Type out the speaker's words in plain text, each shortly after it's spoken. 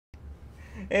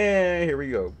And here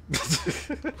we go.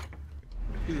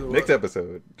 Next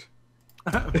episode.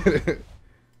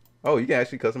 Oh, you can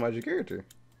actually customize your character.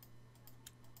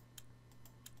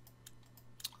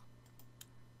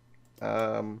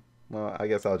 Well, I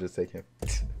guess I'll just take him.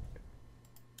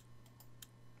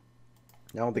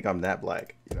 I don't think I'm that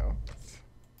black, you know.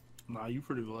 Nah, you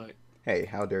pretty black. Hey,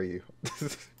 how dare you?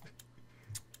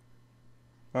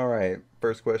 All right,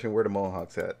 first question: where the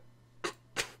Mohawks at?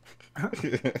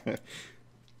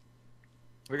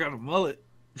 I got a mullet.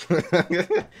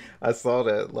 I saw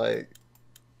that. Like,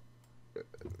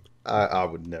 I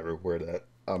would never wear that.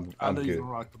 I'm I know good. you can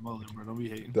rock the mullet, bro. Don't be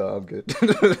hating. No, I'm good.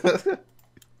 Let's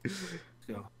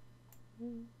go.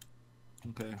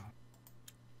 Okay.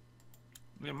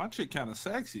 Man, my chick kind of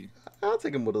sexy. I'll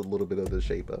take him with a little bit of the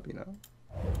shape up, you know.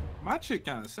 My chick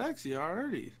kind of sexy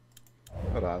already.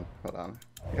 Hold on.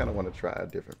 I kind of want to try a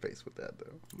different face with that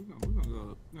though. We're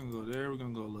gonna go there. We're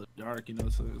gonna go a little dark, you know.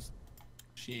 So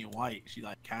she ain't white. She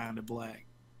like kind of black,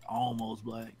 almost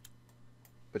black.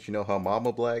 But you know how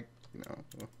Mama black, you know.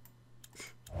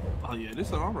 Oh yeah, this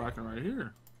is what I'm rocking right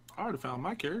here. I already found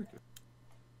my character.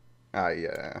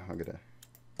 Yeah, I'm gonna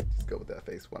just go with that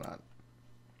face. Why not?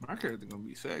 My character gonna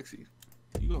be sexy.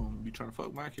 You gonna be trying to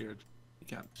fuck my character. He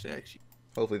kind of sexy.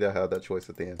 Hopefully they'll have that choice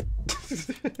at the end.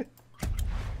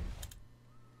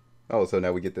 Oh, so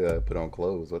now we get to put on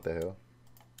clothes. What the hell?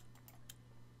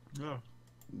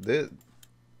 Yeah.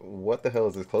 What the hell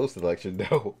is this clothes selection,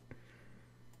 though?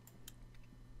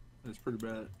 It's pretty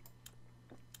bad.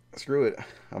 Screw it.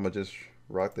 I'm gonna just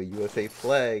rock the USA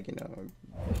flag, you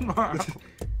know.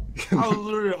 I was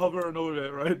literally hovering over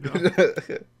that right now.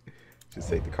 Just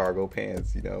take the cargo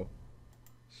pants, you know.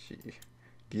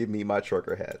 Give me my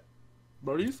trucker hat.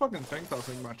 Bro, these fucking tank tops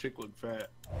make my chick look fat.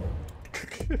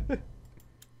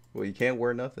 Well, you can't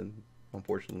wear nothing,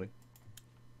 unfortunately.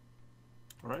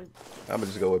 Right? I'm gonna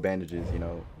just go with bandages, you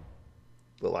know.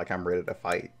 Look like I'm ready to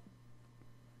fight.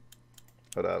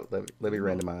 Hold on, let me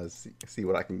randomize, see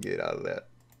what I can get out of that.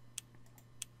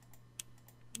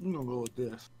 I'm gonna go with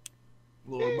this.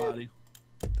 Lower body.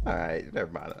 Alright, never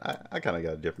mind. I kind of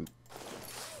got a different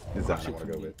design I want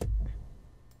to go with.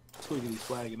 Twiggly's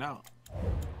flagging out.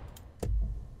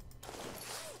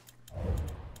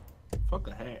 Fuck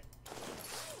a hat.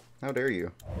 How dare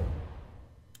you?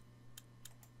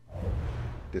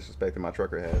 Disrespecting my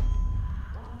trucker hat.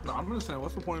 No, I'm just saying,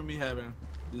 what's the point of me having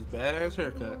this badass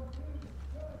haircut?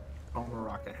 I'm gonna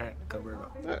rock a hat to cover it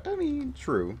up. I mean,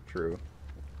 true.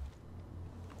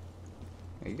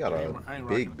 You got a big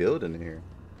rocking. building in here.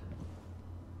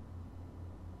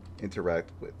 Interact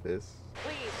with this.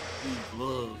 These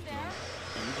gloves, man.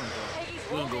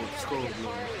 We're gonna go with the skull gloves, you know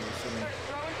what I'm saying?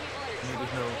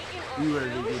 Niggas know we ready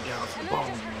to get down to the bone,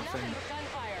 you know what I'm saying?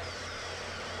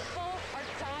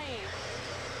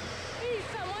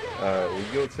 We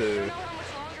go to,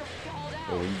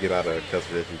 well, when you get out of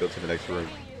custody, go to the next room.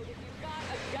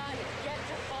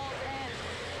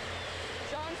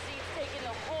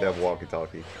 They have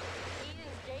walkie-talkie.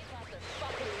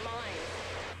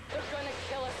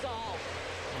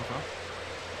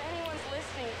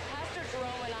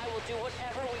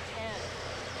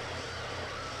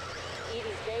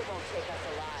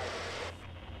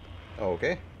 Oh,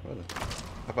 okay.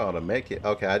 I found a med kit.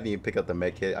 Okay, I didn't even pick up the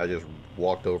med kit. I just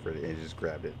walked over it and just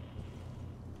grabbed it.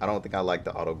 I don't think I like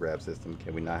the auto grab system.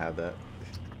 Can we not have that?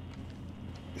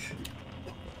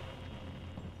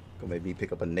 Go maybe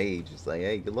pick up a nade. Just like,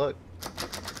 hey, good luck.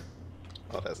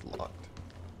 Oh, that's locked.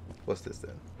 What's this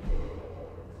then?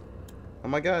 Oh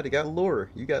my god, it got lure.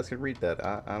 You guys can read that.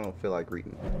 I don't feel like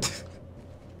reading.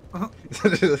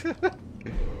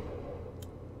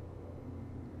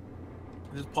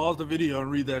 Just pause the video and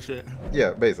read that shit.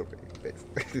 Yeah, basically.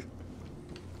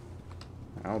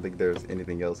 I don't think there's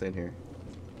anything else in here.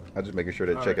 I'm just making sure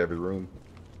to check every room.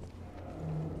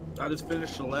 I just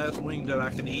finished the last wing that I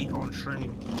can eat on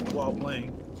stream while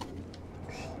playing.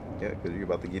 Yeah, because you're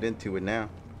about to get into it now.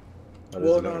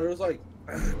 Well, no, there's like,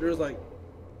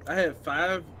 I had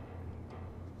five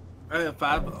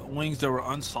wings that were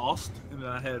unsauced, and then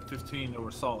I had 15 that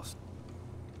were sauced.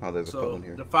 Oh, there's a phone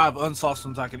here. The 5 unsauced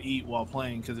ones I could eat while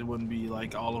playing because it wouldn't be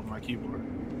like all over my keyboard.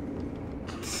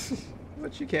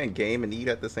 But you can't game and eat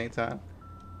at the same time?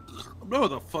 I'm able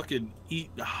to fucking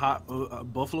eat hot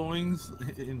buffalo wings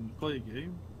and play a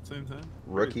game at the same time.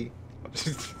 Rookie?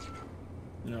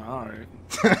 Yeah, alright.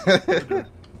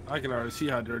 I can already see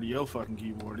how dirty your fucking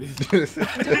keyboard is. You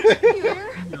hear?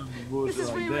 This is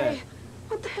like Ray that. Ray.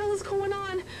 What the hell is going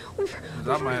on? We've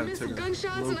have heard to some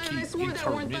gunshots, and I swore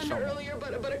that weren't thunder earlier,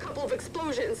 but a couple of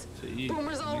explosions.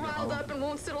 Boomer's all riled up and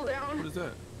won't settle down. What is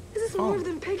that? Is this more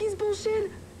than Peggy's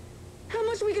bullshit? How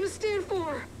much are we gonna stand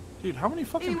for? Dude, how many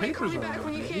fucking Anyway, call papers me are back there?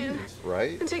 when you can.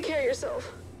 Right? And take care of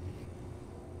yourself.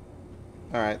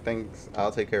 Alright, thanks.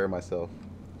 I'll take care of myself.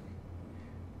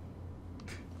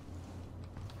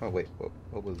 Oh, wait.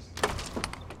 What was...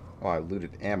 Oh, I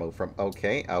looted ammo from...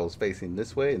 Okay, I was facing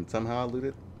this way and somehow I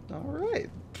looted... Alright.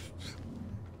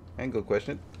 I ain't gonna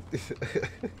question it.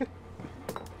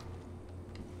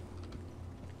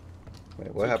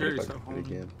 Wait, what happened if I did it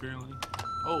again? Apparently.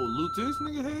 Oh, loot this,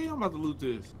 nigga? Hey, I'm about to loot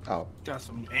this. Oh. Got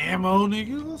some ammo,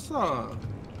 nigga. What's up?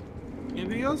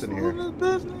 Anything else in to here? loot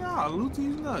this, nigga? I'll loot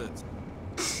these nuts.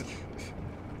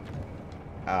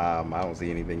 I don't see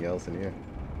anything else in here.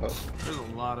 Oh. There's a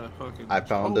lot of fucking... I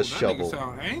found a shovel. That nigga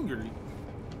sound angry.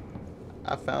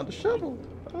 I found a shovel.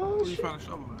 Oh, Where shit. you found a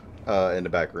shovel at? In the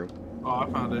back room. Oh, I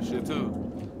found that shit too.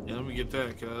 Yeah, let me get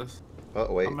that, cuz.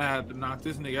 Oh, wait. I'm gonna have to knock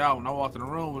this nigga out when I walked in the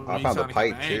room. I found a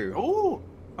pipe, too. Oh,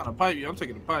 found a pipe. Yeah, I'm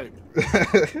taking the pipe.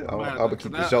 I'm gonna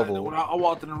keep the shovel. When I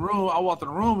walked in the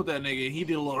room with that nigga. He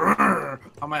did a little. I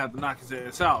might have to knock his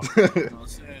ass out. You know what I'm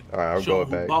saying? All right, I'm Show going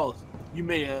who back. Boss. You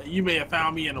may have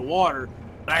found me in the water,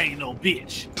 but I ain't no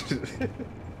bitch.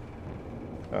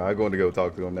 I'm going to go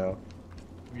talk to him now.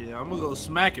 Yeah, I'm gonna go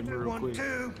smack him real quick.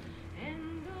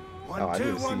 I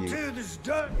didn't see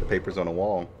the papers on the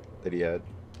wall that he had.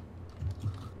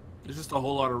 It's just a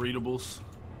whole lot of readables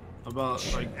about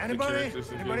like Anybody? the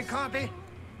characters. Anybody copy?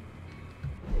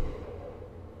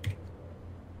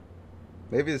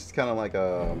 Maybe it's kind of like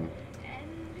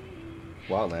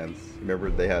Wildlands. Remember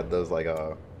they had those like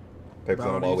papers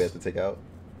on the wall we had to take out.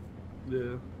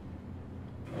 Yeah.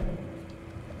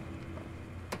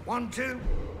 1, 2.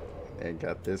 And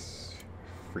got this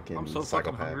freaking I'm so fucking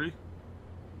psychopath. hungry.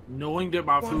 Knowing that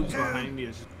my 1, food's 2. behind me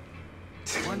is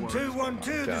 1, 2, 1,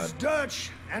 2. Oh, This is Dutch.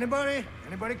 Anybody?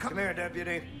 Anybody come here,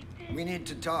 deputy? We need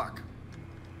to talk.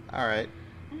 All right.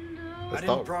 I Let's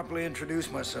didn't talk. properly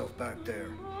introduce myself back there.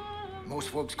 Most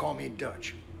folks call me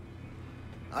Dutch.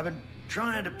 I've been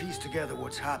trying to piece together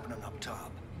what's happening up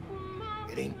top.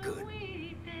 It ain't good.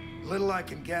 Little I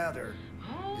can gather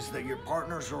is that your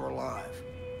partners are alive.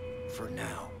 For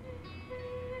now.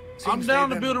 I'm Seems down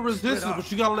to they've build a been split resistance, up. but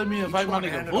you gotta let me invite Each my one nigga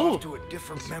handed Volf. off to a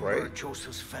different member right. of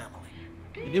Joseph's family.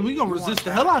 And then we gonna You resist want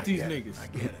the hell that? out these I get it, niggas. I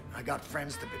get it. I got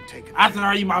friends that've been taken. After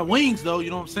I eat my wings though, you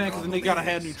know what I'm saying? Cause then they gotta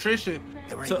have nutrition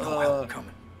There ain't to no help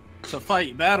coming. to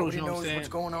fight battles, Nobody you know what I'm knows saying? what's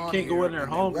going on Can't go here, in there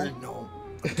and they hungry. won't know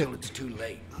until it's too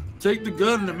late. Take the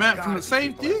gun and the map from the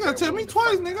safety. You gotta tell me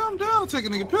twice, nigga. I'm down to take a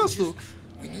nigga pistol.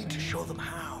 We need to show them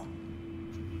how.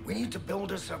 We need to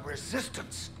build us a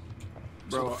resistance.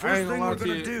 So Bro, the I first ain't thing gonna lie we're to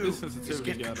gonna you, do this is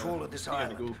sensitivity get control of this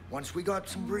island. go. Once we got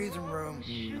some breathing room,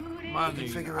 Yeah, we my can nigga,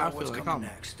 figure I out feel what's like coming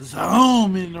I'm next.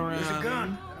 zooming around. There's a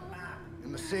gun nigga.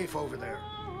 in the safe over there.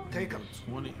 Take them.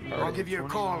 20, I'll give you a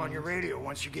 20 call on your radio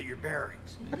once you get your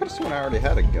bearings. I could have sworn I already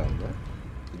had a gun, bro.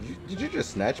 Did you just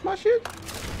snatch my shit?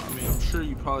 I mean, I'm sure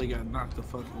you probably got knocked the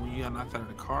fuck when you got knocked out of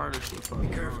the car. That shit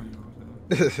fucking careful. wrong,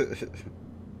 you know what I'm saying?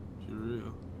 Shit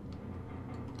real.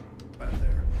 Right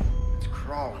there. It's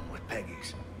crawling with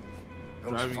Peggy's.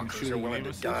 Those Driving and fuckers are shooting willing aim to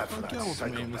assist. die for Fuck that yeah, with some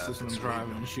aim psychopath assist when that's driving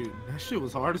raiding and them. shooting. That shit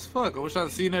was hard as fuck. I wish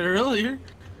I'd seen that earlier.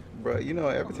 Bro, you know,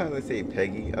 every time they say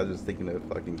Peggy, I was just thinking of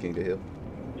fucking King of the Hill.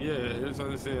 Yeah, every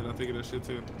time they said, I think of that shit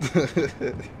too.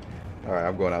 Alright,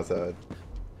 I'm going outside.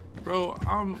 Bro,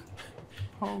 I'm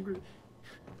hungry.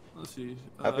 Let's see.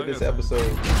 After I this got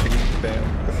episode,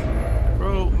 fam,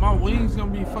 bro, my wings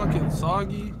gonna be fucking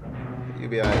soggy. you'll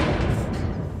be alright.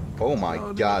 Oh my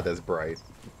Oh, god, that's bright.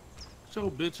 Shut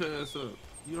your bitch ass up.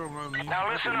 You don't run me.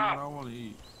 Now listen up. I want to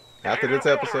eat. After If this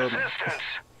you're gonna build a episode, resistance,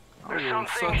 I there's will some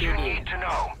suck things you your need dick. to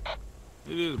know.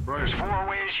 It is bright. There's 4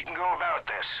 ways you can go about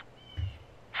this.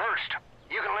 First,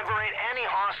 you can liberate any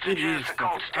It hostages is the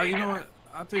cult fucking. You taken. know what?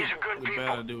 I think These are good the people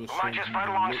bad idea was who might just fight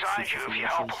alongside you if you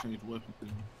help 'em.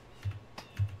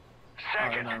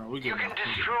 Second, Alright, we you good can now, we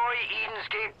good. destroy Eden's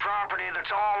Gate property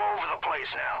that's all over the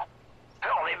place now.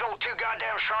 Hell, they built 2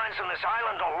 goddamn shrines on this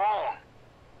island alone.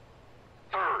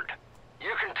 Third,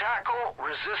 you can tackle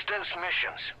resistance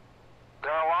missions.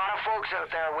 There are a lot of folks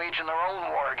out there waging their own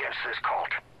war against this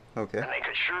cult, okay. and they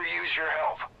could sure use your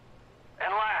help. And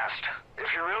last, if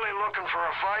you're really looking for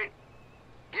a fight,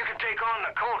 you can take on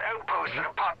the cult outposts that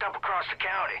have popped up across the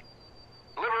county.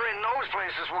 Liberating those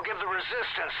places will give the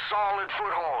resistance solid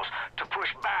footholds to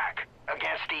push back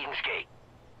against Eden's Gate.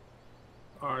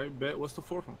 Alright, bet. What's the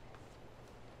fourth one?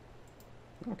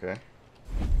 Okay.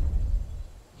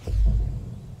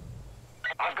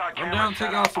 I've got I'm cameras down to set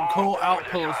take out up some all cold over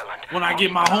this outposts island. when I I'll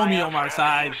get my keep an eye homie out on my for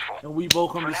side anything useful. and we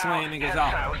both gonna be For now, slaying niggas head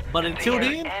out. south But and until take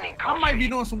out then, any I might be coast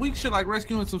doing some weak shit like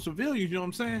rescuing some civilians, you know what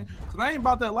I'm saying? Cause I ain't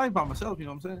about that life by myself, you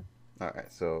know what I'm saying?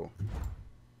 Alright, so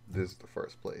This is the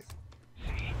first place.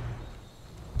 And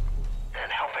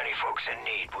help any folks in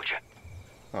need, would you?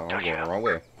 Oh, I'm going the wrong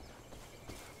way.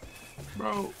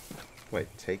 Bro, Wait,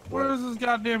 take what? where is this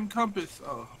goddamn compass?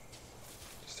 Oh.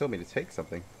 Just told me to take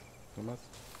something. What am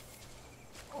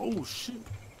Oh, shit.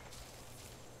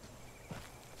 I...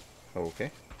 Oh,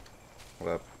 okay.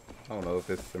 Well, I don't know if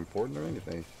it's important or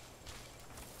anything.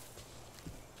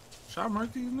 Should I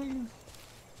mark these niggas?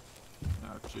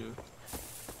 Nah, chill.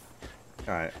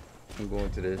 Alright, I'm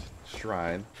going to this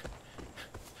shrine.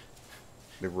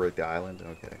 Liberate the island?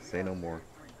 Okay, say no more.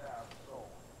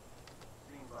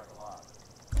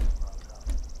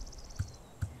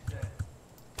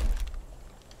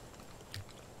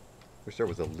 Wish there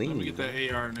was a lean. Let me get that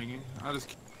AR, nigga. I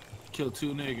just killed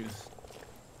 2 niggas.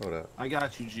 Hold up. I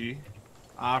got you, G.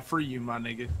 I free you, my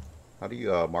nigga. How do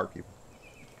you mark you?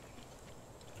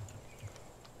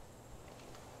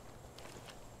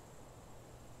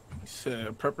 He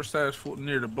said, prepper stash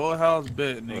near the boathouse,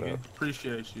 bet, nigga.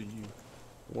 Appreciate you.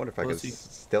 I wonder if I could Pussy.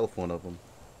 stealth one of them.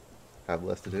 Have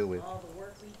less to deal with. All the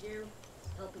work we do,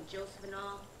 helping Joseph and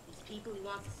all, these people he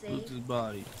wants to Who's save. his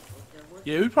body? They're worth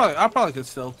Yeah, I probably could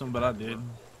stealth them, but I didn't.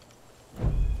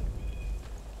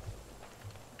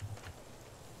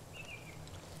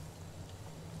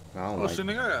 I don't Oh like. shit,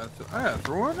 nigga, I got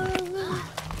throwing that.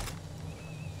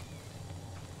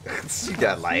 She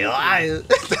got like.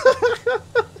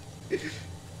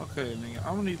 Okay, nigga,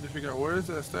 I'm gonna need to figure out where is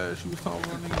that stash you was talking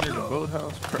about, nigga, near the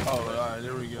boathouse. Oh, alright,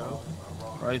 there we go.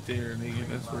 Right there, nigga,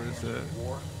 that's where it's at.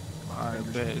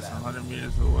 Alright, bet, it's 100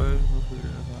 meters away. We'll figure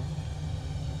that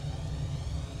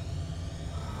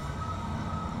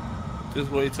out.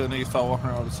 Just wait till niggas start walking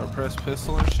around with a suppressed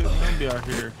pistol and shit, and then be out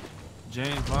here.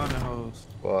 James Bond and hoes.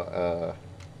 Well,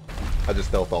 I just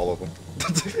stealthed all of them.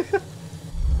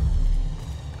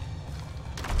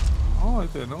 I don't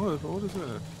like that noise, what is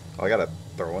that? Oh, I got a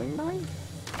throwing knife?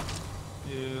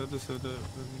 Yeah, I just said that,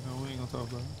 but you know, we ain't gonna talk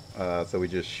about it. So we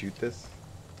just shoot this?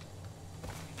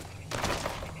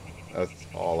 That's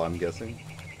all I'm guessing.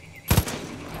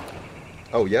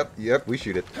 Oh, yep, we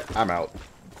shoot it. I'm out.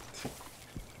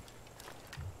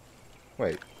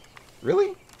 Wait,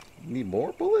 really? You need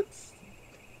more bullets?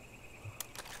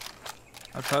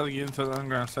 I tried to get into the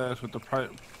underground stash with the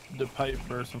pipe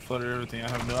burst and flooded everything. I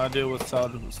have no idea what's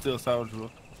salvageable, still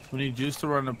salvageable. We need juice to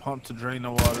run the pump to drain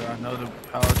the water. I know the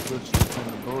power switch is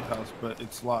from the boathouse, but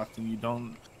it's locked and you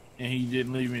don't. And he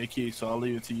didn't leave me a key, so I'll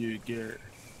leave it to you, Garrett.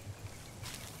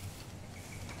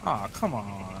 Aw, come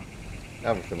on. I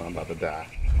have a feeling I'm about to die.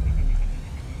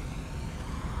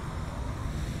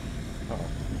 Oh.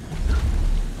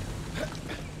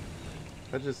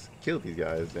 I just killed these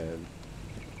guys and...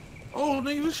 Oh,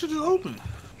 nigga, this shit is open.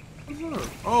 What's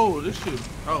up? Oh, this shit.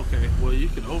 Oh, okay, well, you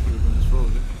can open it when it's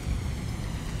frozen.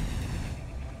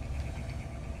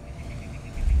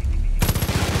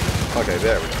 Okay,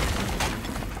 there we go.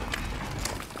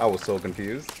 I was so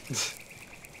confused.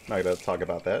 Not gonna talk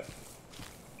about that.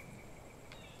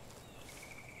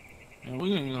 And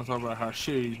we ain't gonna talk about how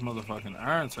shitty these motherfucking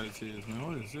iron sights is, man.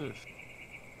 What is this?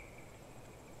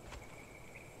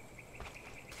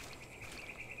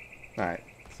 Alright,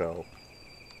 so...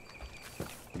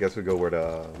 I guess we go where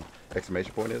the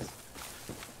exclamation point is.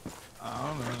 I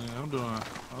don't know, man.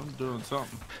 I'm doing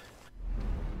something.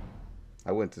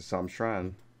 I went to some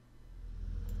shrine.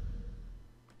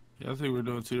 Yeah, I think we're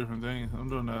doing 2 different things. I'm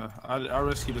doing I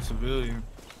rescued a civilian.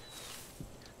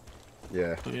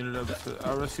 Yeah. Who ended up,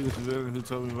 I rescued a civilian who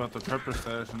told me about the pepper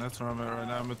stash, and that's where I'm at right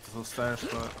now. I'm at the stash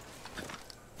spot.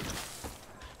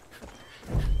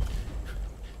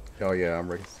 Oh yeah,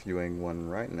 I'm rescuing one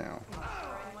right now.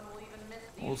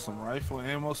 Oh, some rifle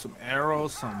ammo, some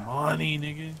arrows, some money,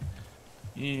 nigga.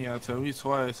 You ain't gotta tell me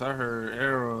twice. I heard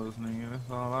arrows, nigga.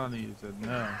 That's all I need to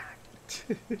know.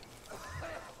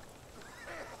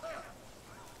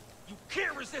 You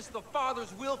can't resist the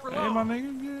Father's will for Hey, long. my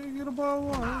nigga, get a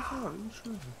bottle of water. What's up? You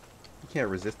sure? You can't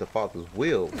resist the Father's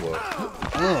will.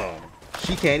 Well,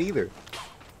 she can't either.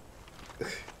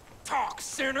 Talk,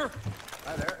 sinner.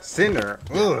 Sinner.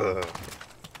 Ugh.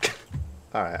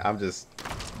 Alright, I'm just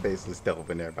basically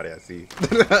stealthing everybody I see.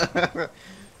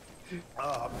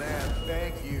 Oh man,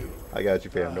 thank you. I got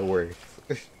you, fam. No worries.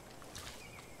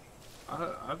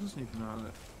 I just need to know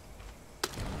that.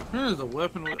 Here's a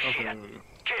weapon with. Okay, there we go.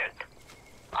 Kid,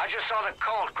 I just saw the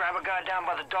cult grab a guy down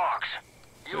by the docks.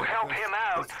 You help him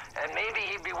out, and maybe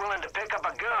he'd be willing to pick up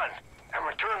a gun and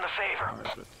return the favor.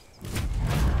 Alright, but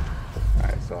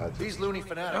Alright, so I just... These loony that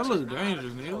fanatics. looks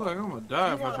dangerous, nigga. Like I'm gonna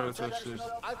die if I try to touch this.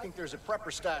 I think there's a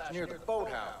prepper stash near the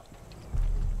boathouse.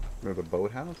 Near the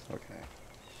boathouse? Okay.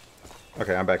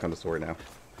 Okay, I'm back on the sword now.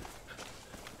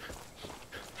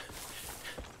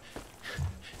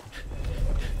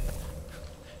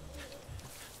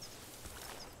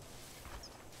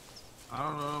 I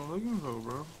don't know what I'm looking for,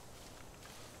 bro.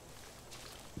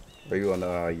 Are you on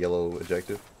yellow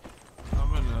objective?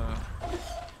 I'm in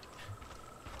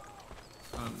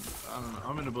I don't know.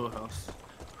 I'm in the boathouse.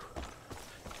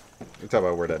 You talking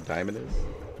about where that diamond is?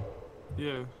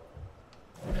 Yeah.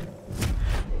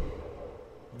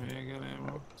 Man, I got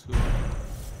ammo.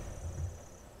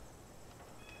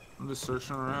 I'm just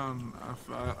searching around.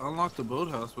 I unlocked the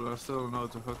boathouse, but I still don't know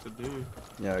what the fuck to do.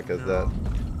 Yeah, because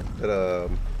that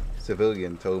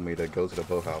civilian told me to go to the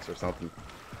boathouse or something.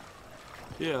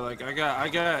 Yeah, like I got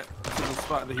to the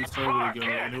spot that he told me to go,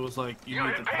 and it was like you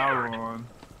need the power on.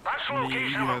 And you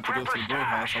have to go to the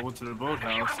boathouse. I went to the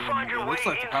boathouse, and it looks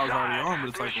like the power's already on, but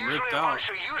it's like ripped out.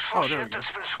 Oh, there we go.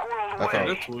 Okay.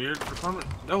 That's weird.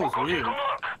 That was weird.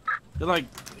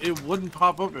 It wouldn't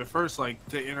pop up at first, like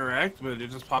to interact, but it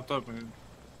just popped up and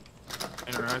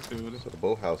interacted with it. So the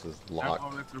boathouse is I'm locked.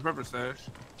 going to the pepper stash.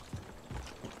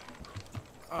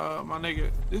 My nigga,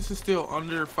 this is still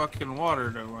under fucking water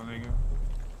though, my nigga.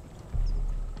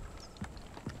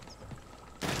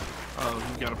 Oh,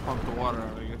 you gotta pump the water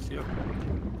out, I guess. Yep.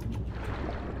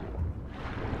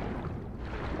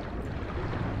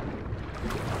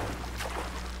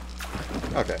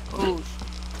 Okay. Oh,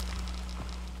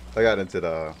 I got into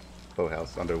the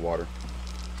boathouse underwater.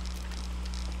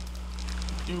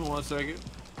 give me 1 second.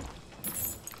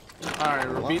 Alright,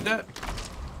 repeat that.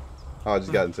 Oh, I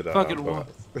just got into the Fucking boathouse.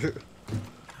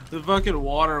 The fucking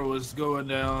water was going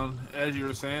down as you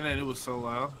were saying, and it was so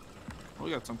loud. Oh,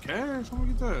 we got some cash. Let me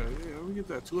get that. Yeah, let me get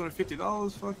that.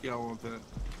 $250. Fuck yeah, I want that.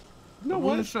 No, Move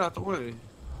what? this shit out the way.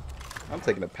 I'm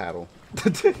taking a paddle.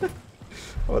 I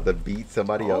want to beat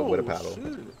somebody up with a paddle.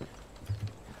 Shit.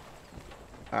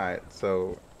 Alright,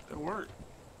 so That worked.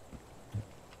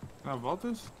 Can I vault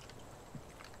this?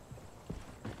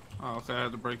 Oh, okay, I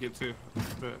had to break it too.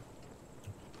 Bet.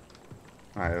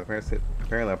 alright, apparently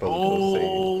I'm supposed to go save.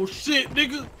 Oh shit,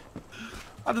 nigga!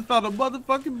 I just thought a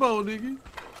motherfucking bow, nigga.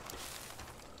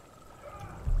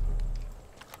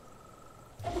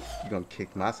 You gonna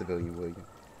kick my civilian, will you?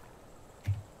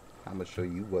 I'm gonna show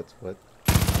you what's what.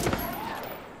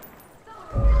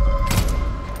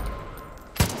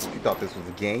 You thought this was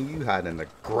a game? You hide in the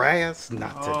grass?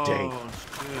 Not today. Oh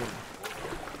shit.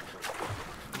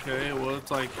 Okay, well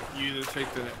it's like you either take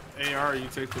the AR or you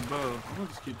take the bow. I'm gonna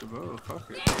just keep the bow. Fuck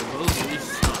it. The bow's at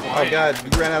least Oh quiet. god,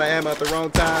 you ran out of ammo at the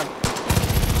wrong time.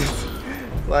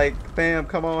 Like, fam,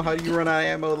 come on, how do you run out of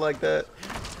ammo like that?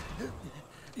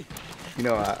 You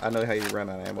know, I know how you run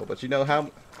out of ammo, but you know how, my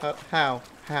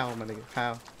nigga,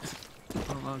 how?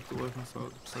 Unlock the weapon so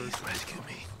Please rescue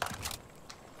me.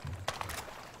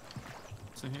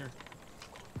 What's in here?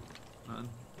 None.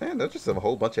 Damn, there's just a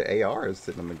whole bunch of ARs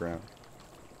sitting on the ground.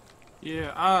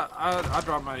 Yeah, I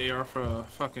dropped my AR for a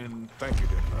fucking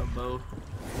a bow.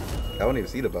 I don't even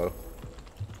see the bow.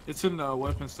 It's in the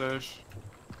weapon stash.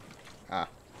 Ah.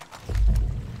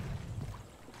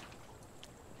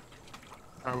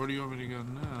 Alright, where do you want me to go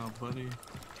now, buddy?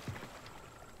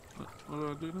 What do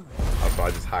I do now? Oh, so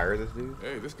I just hire this dude?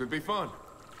 Hey, this could be fun.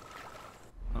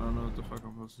 I don't know what the fuck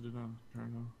I'm supposed to do now.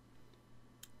 Right now.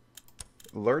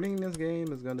 Learning this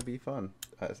game is gonna be fun,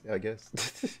 I guess.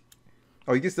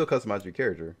 Oh, you can still customize your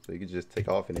character, so you can just take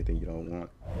off anything you don't want.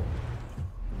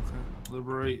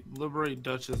 Okay. Liberate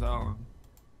Duchess Island.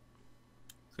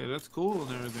 Okay, that's cool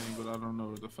and everything, but I don't know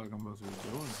what the fuck I'm supposed to be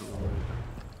doing to liberate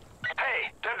it.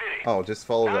 Hey, deputy. Oh, just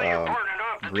follow Now you're the partnered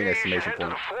up. green Today, exclamation head to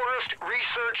point. the Forest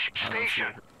Research Station.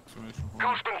 Exclamation point.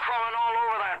 Coop's been crawling all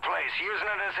over that place, using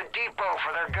it as a depot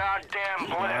for their goddamn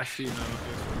Yeah, I bliss. see now.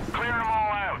 Okay. Clear them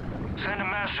all out. Send a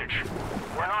message.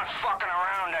 We're not fucking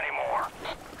around anymore.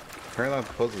 Apparently I'm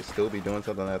supposed to still be doing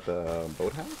something at the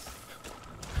boathouse?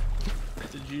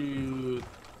 Did you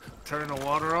turn the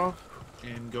water off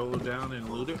and go down and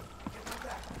loot it?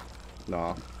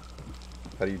 No.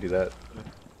 How do you do that?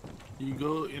 You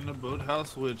go in the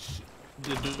boathouse, which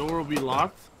the door will be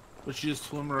locked, but you just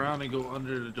swim around and go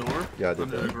under the door, Yeah, I did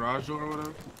under that. the garage door or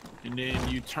whatever, and then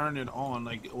you turn it on.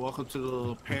 Like, walk up to the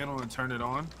little panel and turn it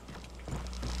on.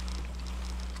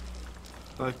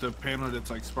 Like the panel that's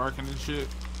like sparking and shit.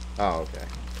 Oh, okay.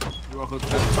 You walk up to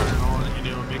that, turn it on, and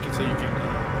it'll make it so you can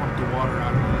pump the water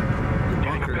out of the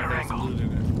bunker that has the loot in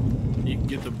it. You can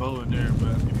get the bow in there,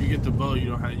 but if you get the bow, you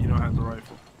don't have the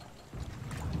rifle.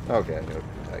 Okay, I get it.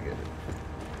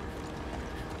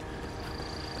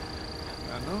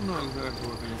 I don't know exactly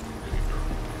what they're gonna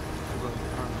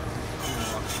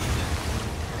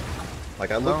do.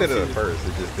 Like, I looked at it at first,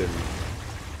 it just didn't.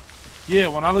 Yeah,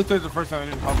 when I looked at it the first time,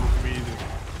 it didn't pop up for me either.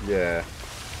 Yeah.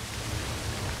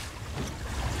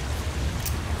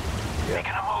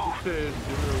 Making a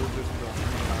move.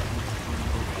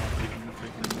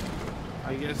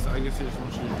 I guess they just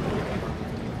want you to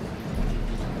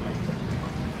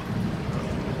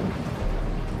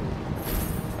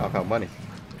I found money.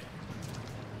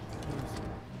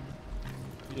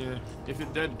 Yeah, if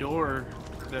it that door,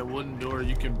 that wooden door,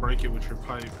 you can break it with your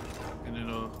pipe, and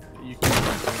you can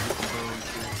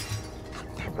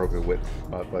I broke it with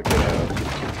my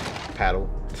fucking paddle.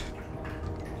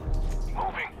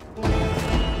 Moving.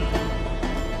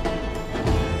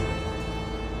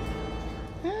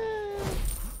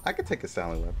 I could take a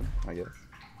silent weapon, I guess.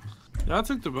 Yeah, I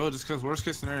took the bow just because worst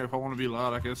case scenario, if I want to be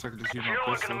loud, I guess I could just use If my you're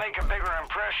looking to pistol. make a bigger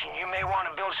impression, you may want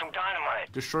to build some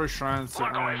dynamite. Destroy shrines.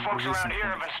 Look, my folks around here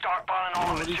have been stockpiling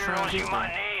all the materials you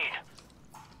might need.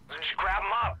 Just grab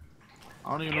them up. I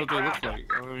don't even know what they look like.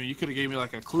 I mean, you could have gave me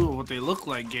like a clue of what they look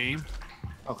like, game.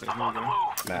 Okay, here we go.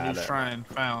 Nah, New shrine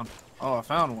found. Oh, I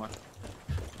found one.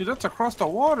 Dude, that's across the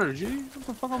water, G. What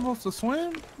the fuck, I'm supposed to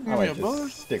swim? I Give me a might boat?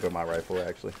 just stick with my rifle,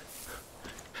 actually.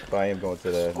 But I am going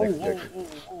to the next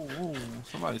objective. Oh.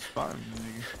 Somebody's spotting me,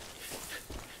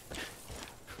 nigga.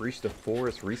 Reach the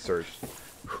forest research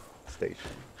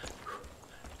station.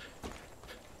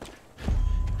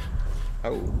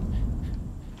 Oh.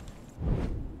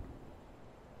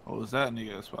 Oh, was that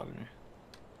nigga that spotted me?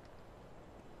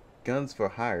 Guns for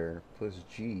hire plus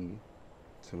G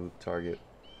to move target.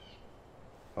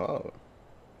 Oh.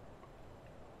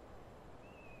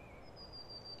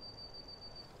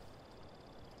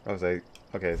 I was like,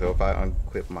 okay, so if I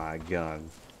unequip my gun,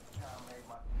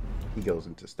 he goes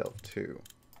into stealth too.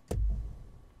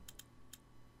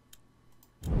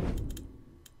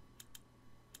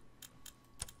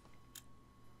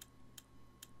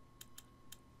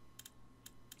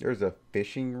 There's a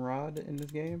fishing rod in this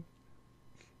game?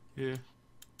 Yeah.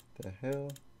 The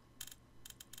hell?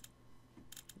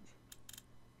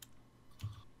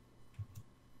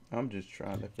 I'm just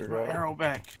trying to figure out. Arrow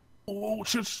back. Oh,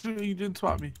 shit, you didn't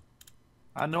spot me.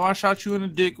 I know I shot you in the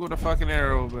dick with a fucking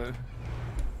arrow, but...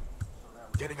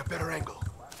 Getting a better angle.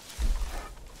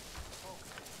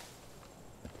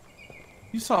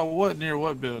 You saw what near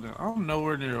what building? I'm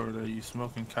nowhere near over there, you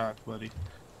smoking cock, buddy.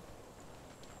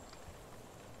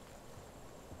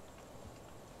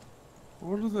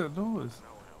 What is that noise?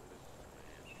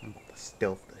 I'm gonna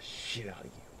stealth the shit out of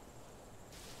you.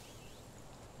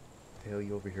 The hell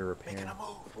you over here repairing? Making a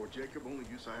move. Before Jacob, only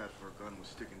use I had for a gun was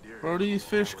sticking deer. Bro, these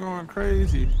fish going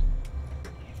crazy.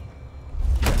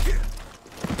 If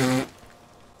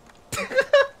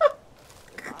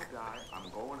I die,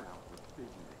 I'm going out with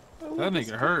big. That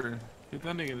nigga hurt. Hit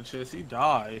that nigga in the chest. He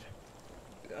died.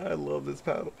 I love this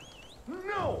paddle.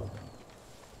 No!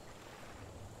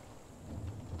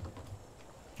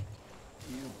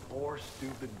 You poor,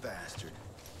 stupid bastard.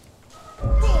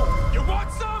 You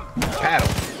want some? Paddle.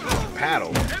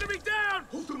 Paddle. Enemy down!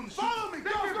 Follow me!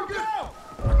 Go, go, go!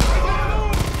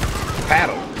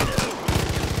 Paddle.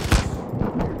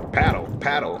 Paddle.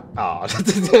 Paddle. Aw.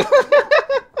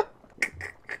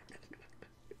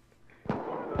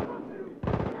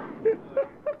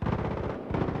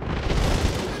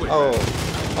 Oh.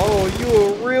 Oh, you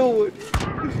a real one.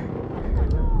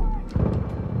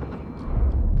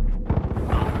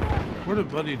 Where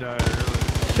did Buddy die earlier?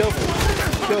 Shovel.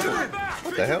 Shovel.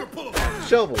 What the hell?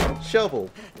 Shovel. Shovel.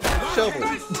 Shovel.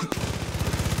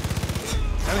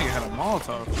 That nigga had a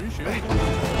Molotov. Appreciate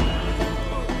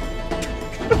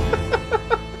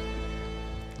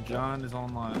it. John is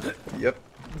online. Yep.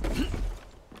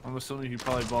 I'm assuming he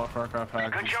probably bought Far Cry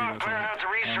 5. Good job clearing out the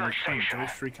research station.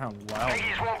 Those three kind of wild.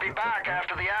 Piggies won't be back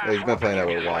after the Yeah, he's been playing that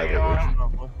with Wyatt on lately.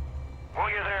 him. While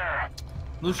you're there,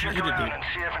 Lucian, check eat a around dick. and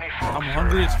see if any folks I'm are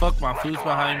hungry as fuck. My food's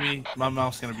behind me. My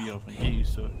mouth's gonna be open. Get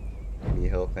used to it. Need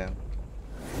help, fam?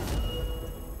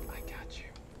 I got you.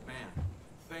 Man,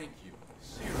 thank you.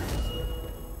 Seriously.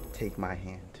 Take my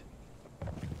hand.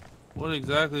 What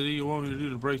exactly do you want me to do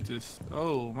to break this?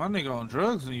 Oh, my nigga on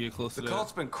drugs when you get close The to that.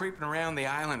 cult's been creeping around the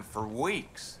island for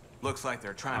weeks. Looks like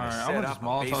they're trying to Alright, I'm set gonna up just a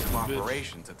Molotov base of this bitch.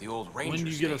 operations at the old ranger When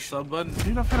you station. get a sub button?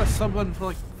 Dude, I've had a sub button for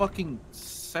like fucking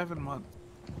 7 months.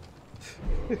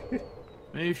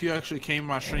 Maybe if you actually came to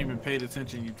my stream and paid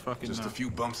attention, you'd fucking Just know. a few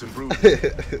bumps and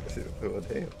bruises. Oh,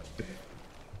 damn.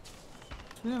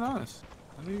 Yeah, nice.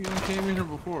 I think you came in here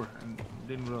before and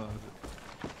didn't realize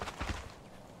it.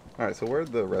 Alright, so where are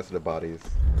the rest of the bodies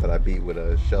that I beat with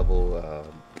a shovel,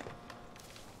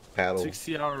 paddle?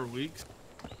 60-hour weeks.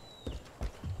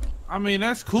 I mean,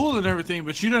 that's cool and everything,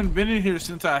 but you done been in here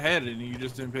since I had it and you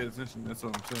just didn't pay attention. That's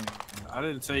what I'm saying. I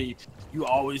didn't say you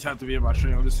always have to be in my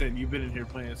stream. I'm just saying you've been in here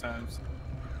plenty of times.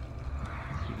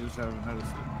 You just haven't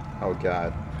noticed it. Oh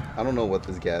god. I don't know what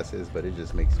this gas is, but it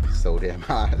just makes me so damn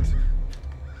hot.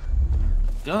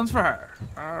 Guns for hire.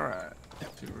 Alright.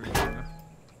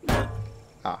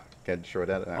 Ah, can't destroy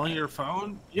that. On Alright. your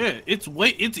phone? Yeah, it's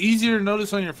easier to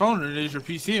notice on your phone than it is your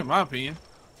PC, in my opinion.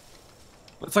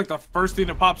 It's like the first thing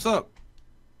that pops up.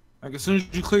 Like as soon as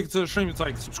you click to the stream, it's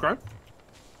like subscribe.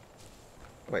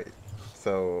 Wait,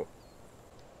 so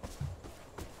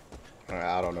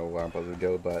I don't know where I'm supposed to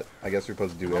go, but I guess we're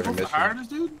supposed to do every mission. Hire this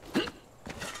dude?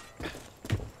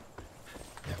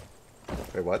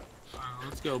 Wait, what?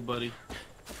 Let's go, buddy.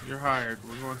 You're hired.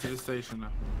 We're going to the station now.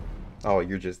 Oh,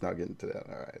 you're just not getting to that.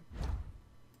 All right.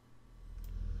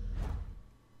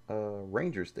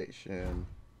 Ranger station.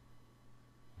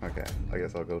 Okay, I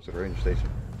guess I'll go to the ranger station.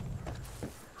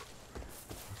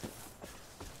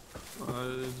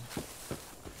 Oh,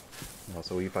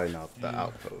 so we fighting out the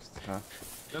outpost, huh?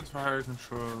 That's fire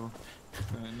control.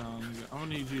 No, nigga, I'm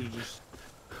gonna need you to just.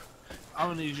 I'm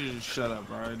gonna need you to shut up,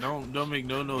 alright? Don't make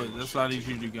no noise. That's why I need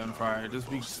you to do gunfire. Just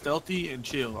be stealthy and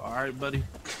chill, alright, buddy?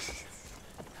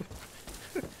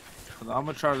 I'm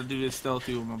gonna try to do this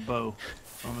stealthy with my bow.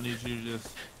 I'm gonna need you to just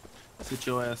sit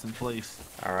your ass in place.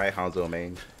 Alright, Hanzo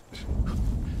main.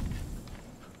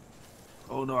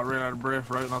 Oh no, I ran out of breath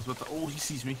right when I was about to. Oh, he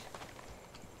sees me.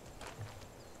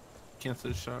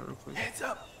 Cancel the shot real quick. Heads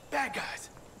up, bad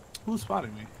guys. Who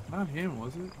spotted me? Not him,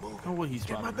 was it? No way he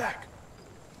spotted Get my me. back.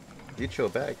 Get your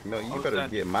back. No, you better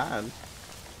get mine.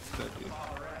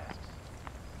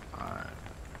 Alright.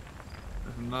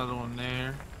 There's another one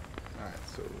there. Alright,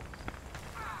 so.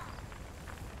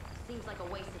 Seems like a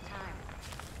waste of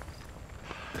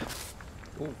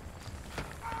time. Ooh.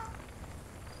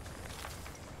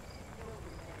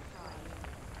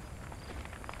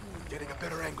 Getting a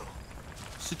better angle.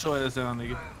 Sit your ass down,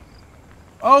 nigga.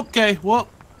 Okay, well,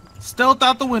 stealth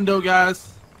out the window,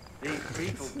 guys. These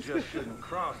people just shouldn't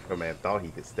cross. Oh man, thought he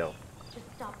could stealth. Just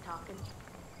stop talking.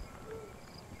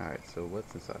 Alright, so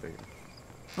what's inside of here?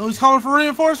 Oh, he's calling for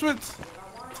reinforcements.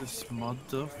 This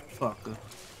motherfucker.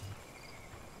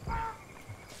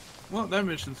 Well, that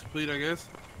mission's complete, I guess.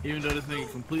 Even though this nigga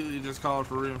completely just called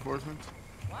for reinforcements.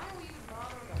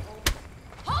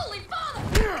 Holy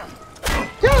father!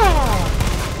 Yeah!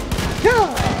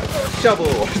 Shovel!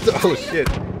 Oh shit.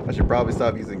 I should probably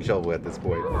stop using shovel at this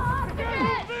point.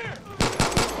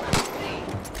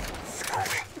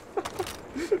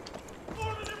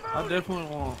 I definitely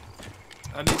want.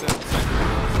 I need that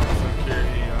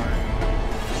security iron.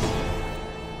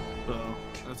 So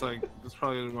that's like that's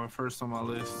probably my first on my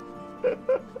list. I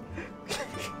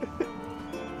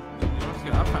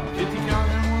found 50 cal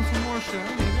and I want some more shit. I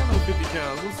ain't got no 50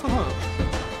 cal. What's up?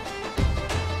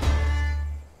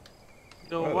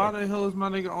 Yo, why the hell is my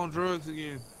nigga on drugs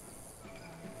again?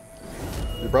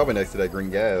 You're probably next to that green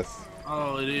gas.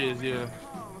 Oh, it is, yeah.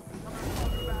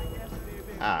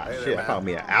 Ah, shit, I found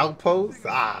me an outpost?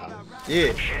 Ah,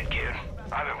 yeah. Shit, kid.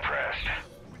 I'm impressed.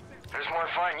 There's more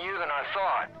fighting you than I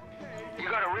thought. You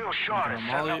got a real shot at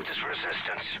setting up this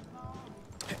resistance.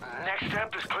 Next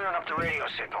step is clearing up the radio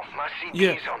signal. My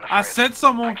CP's on the I fritz. set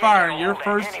some on I fire, can't and your get a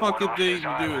hold of first anyone fucking off thing this to do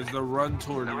island. is to run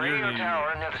toward The it. radio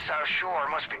tower near the south shore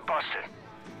must be busted.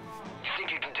 You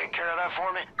think you can take care of that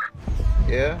for me?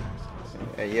 Yeah?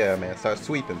 Yeah, man, start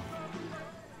sweeping.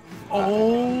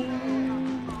 Oh.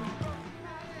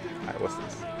 Alright, what's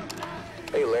this?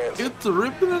 Hey, Lance. It's a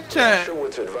rip in the chat. Sure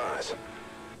what to advise.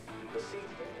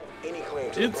 Any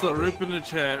claim to It's a rip in the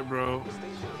chat, bro.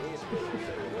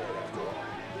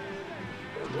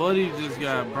 Buddy just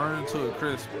got burned to a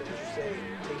crisp.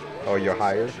 Oh, you're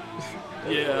hired?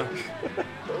 Yeah.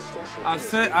 I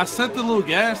set the little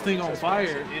gas thing on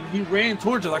fire, and he ran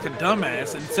towards it like a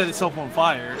dumbass and set himself on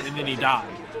fire, and then he died.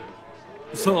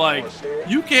 So, like,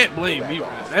 you can't blame me for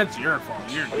that. That's your fault.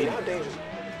 You're an idiot.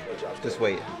 Just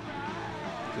wait.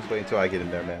 Just wait until I get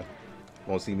in there, man.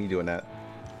 Won't see me doing that.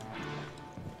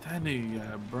 That nigga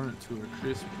got burnt to a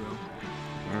crisp, bro.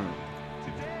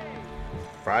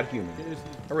 Fried human.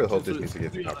 I really hope this needs to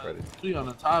get to top credit. Be on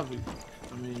the topic.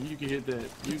 I mean, you can hit that.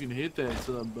 You can hit that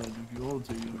sub button if you want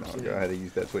to. You know what I'm saying? Go ahead and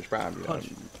use that Twitch Prime. You know?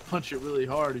 Punch it really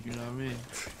hard if you know what I mean.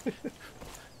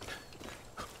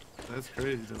 That's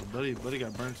crazy though. Buddy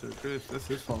got burnt to the crisp. That's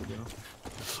his fault though.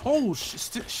 Oh,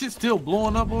 shit's still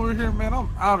blowing up over here, man. I'm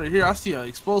out of here. I see an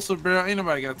explosive barrel. Ain't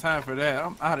nobody got time for that.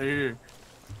 I'm out of here.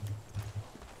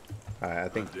 Alright, I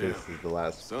think this is the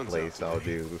last place I'll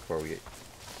do before we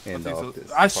end off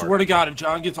this. I swear to God, if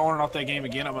John gets on and off that game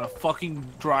again, I'm gonna fucking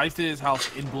drive to his house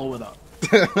and blow it up.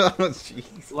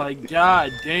 Jeez. Like,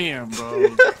 god damn,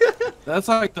 bro. That's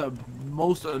like the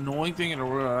most annoying thing in the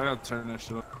world. I gotta turn that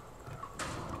shit off.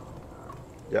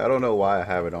 Yeah, I don't know why I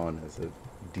have it on as a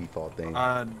default thing.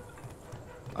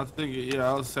 I think, yeah,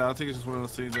 I was saying, I think it's just one of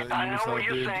those things that I you know just what like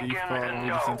you're did thinking, deep call and we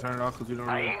just no. didn't turn it off because we don't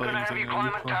I really ain't play gonna have you anything on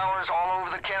climbing towers all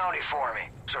over the county for me,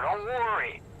 so don't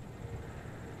worry.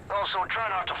 Also, try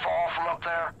not to fall from up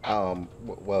there.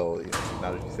 Well,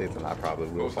 now that you say something, I probably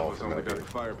will Most fall of us from only up got here.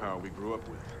 the firepower we grew up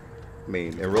with. I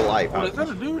mean, in real life, Oh, is that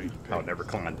a dude? I would never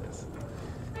climb this.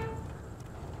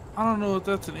 I don't know if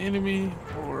that's an enemy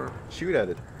or... Shoot at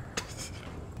it.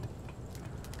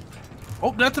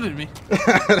 Oh, that's an enemy.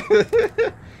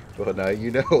 Well, now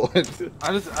you know.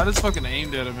 I just fucking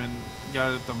aimed at him and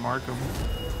got it to mark him.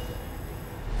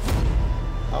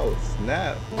 Oh,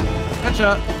 snap.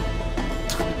 Headshot.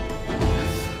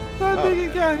 That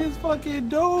nigga got his fucking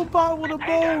dope out with a bow.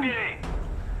 I'm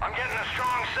getting a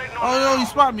strong signal. Oh, now. no, you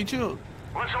spot me, chill.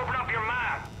 Let's open up your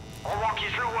map. I'll walk you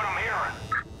through what I'm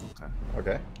hearing.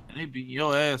 Okay. And they beat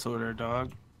your ass over there,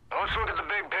 dog. Now let's look at the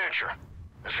big picture.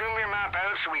 Zoom your map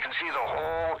out so we can see the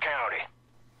whole county.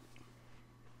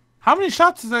 How many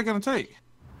shots is that gonna take?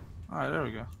 Alright, there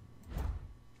we go.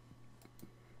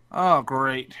 Oh,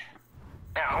 great.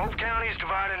 Now, Hope County is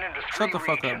divided into three Shut the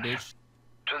fuck up, regions. bitch.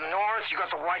 To the north, you got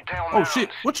the Whitetail Oh, Mountains. shit.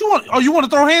 What you want? Oh, you want to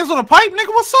throw hands on a pipe, nigga?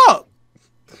 What's up?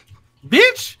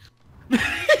 Bitch?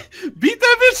 Beat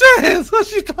that bitch ass. What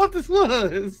she thought this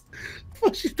was.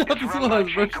 What she thought this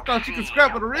was, bro. She thought she could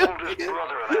scrap with a real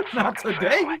nigga. Not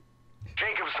today.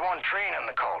 Jacob's the one training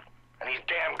the cult, and he's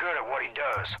damn good at what he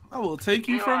does. I will take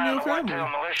you from your family. The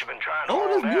militia been trying to Oh,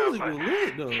 hold this out, music but was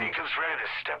lit, though. Jacob's ready to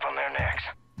step on their necks.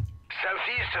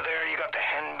 Southeast of there, you got the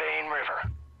Henbane River.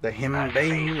 The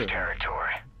Henbane River.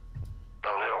 Territory. The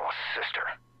Little Sister.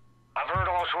 I've heard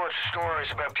all sorts of stories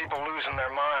about people losing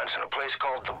their minds in a place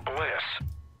called the Bliss.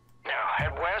 Now,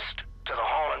 head west to the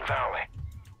Holland Valley.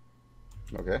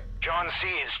 Okay. John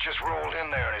Seeds just rolled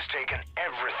in there and has taken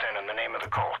everything in the name of the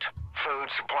cult. Food,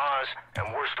 supplies,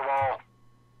 and worst of all,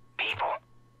 people.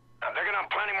 Now, they're gonna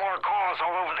have plenty more calls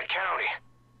all over the county.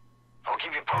 I'll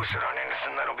keep you posted on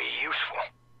anything that'll be useful.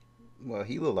 Well,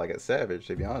 he looked like a savage,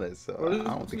 to be honest, so Well,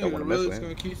 I don't think I want to mess with him.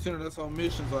 gonna keep sending us on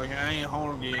missions like I ain't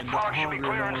hungry and Fog should be hungry and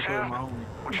don't clearing want to soon, my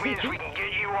homie. which means we can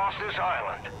get you off this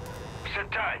island.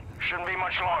 Sit tight. Shouldn't be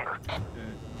much longer. Yeah.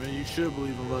 Man, you should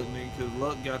believe in luck, nigga, because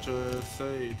luck got your ass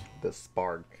saved. The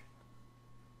spark.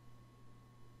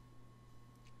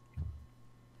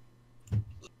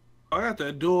 I got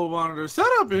that dual monitor set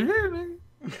up in here,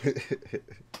 nigga.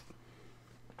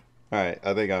 Alright,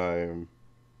 I think I'm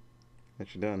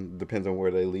actually done. Depends on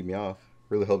where they leave me off.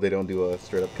 Really hope they don't do a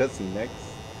straight up cutscene next.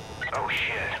 Oh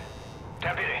shit.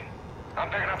 Deputy, I'm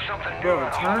picking up something new. Bro,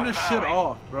 in turn Holland this shit Valley.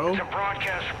 off, bro. It's a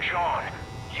broadcast from John.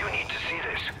 You need to see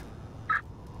this.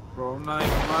 Bro, I'm not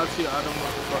even lying to you. I don't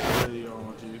want the fucking radio on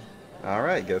with you.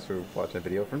 Alright, guess we're watching a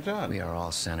video from John. We are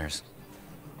all sinners.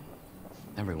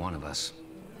 Every one of us.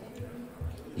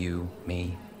 You,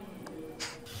 me.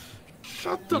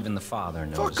 Shut the Even the Father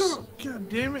knows fuck up. God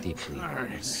damn it. deeply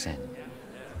Alright. sin.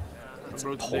 It's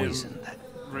broke the poison damn that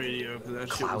radio because that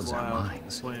shit clouds was our loud,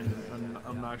 minds. playing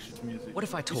obnoxious music. What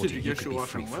if I You told said you you guess could you're be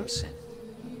watching free from what? sin?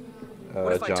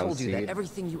 What if I John told you that Seed,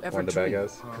 everything you ever one of the bad dreamed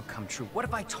guys. could come true? What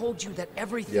if I told you that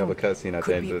everything You have a cutscene at the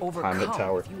could end be of the overcome Climate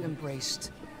Tower. if you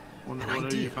embraced an Whenever you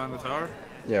idea? find the tower?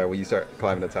 Yeah, when you start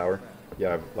climbing the tower, you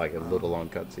have like a little long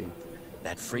cutscene.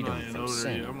 That I'm freedom not even from over there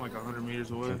sin yet. I'm like 100 meters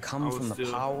away. can come I was from the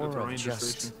still power at the of ranger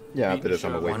just station. Yeah, after Beating this,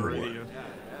 I'm the gonna shit wait out for of it. radio.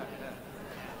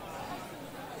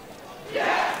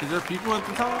 Is there people at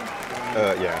the tower?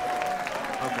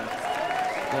 Yeah. Okay.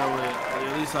 That way,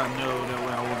 at least I know. That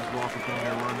way I won't just walk up in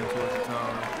there running towards the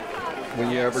tower.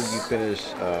 Whenever you finish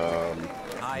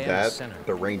I am a that, sinner.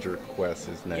 the ranger quest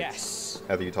is next. Yes.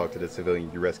 After you talk to the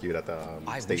civilian you rescued at the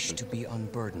I station. wish to be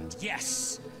unburdened.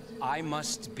 Yes, I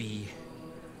must be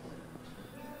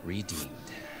redeemed.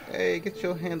 Hey, get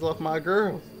your hands off my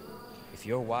girl. If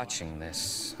you're watching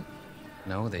this,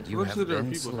 know that you Looks have like there are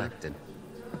been people there. selected.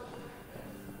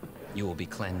 You will be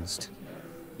cleansed.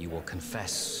 You will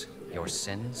confess your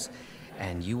sins,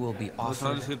 and you will be Unless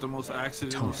I just offered. hit the most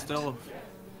accidental atonement. stealth.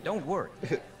 Don't worry.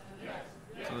 'Cause,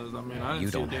 I mean, I didn't You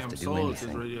see a don't have damn to do soul at this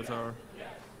anything. radio tower.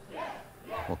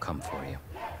 We'll come for you.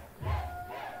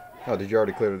 Oh, did you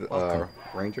already clear the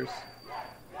rangers?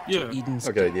 Yeah. Eden's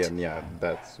Okay, Gate. yeah,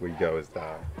 that's where you go is the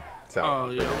south. Oh,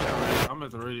 yeah. I'm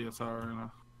at the radio tower right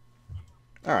now.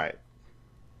 Alright.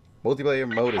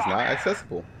 Multiplayer mode is not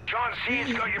accessible. John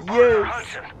C's got your partner, Yes.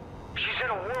 Hudson. She's in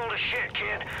a world of shit,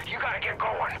 kid. You gotta get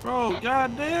going. Bro,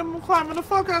 goddamn, I'm climbing the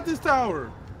fuck out this tower.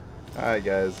 Alright,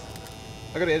 guys.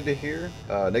 I'm gonna end it here.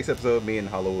 Next episode, me and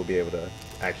Hollow will be able to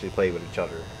actually play with each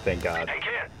other. Thank God. Hey,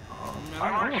 kid. Oh, man, I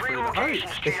I'm marked 3 afraid of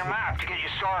locations heights. to your map to get you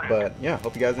started. But yeah,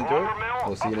 hope you guys enjoyed. Lumber Mill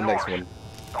We'll see you in up the next north, one.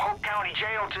 the Hope County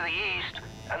Jail to the east,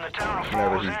 and the town of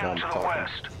Whenever Falls he's End done to the talking.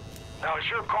 west. Now it's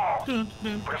your call,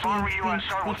 but if I were you, I'd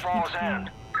start with Falls End.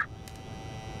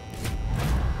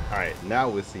 Alright, now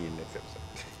we'll see you next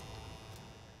episode.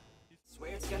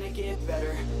 Swear it's gonna get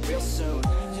better real soon.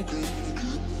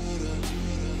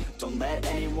 Don't let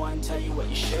anyone tell you what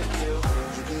you should do.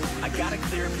 I got a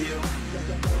clear view.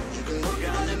 We're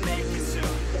gonna make it soon.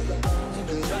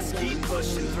 Just keep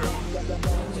pushing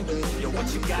through. You're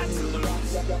what you got to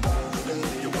lose.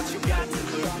 You're what you got to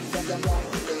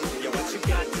lose. You're what you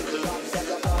got to lose.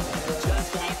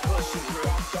 Just keep pushing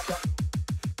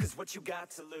through. 'Cause what you got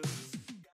to lose.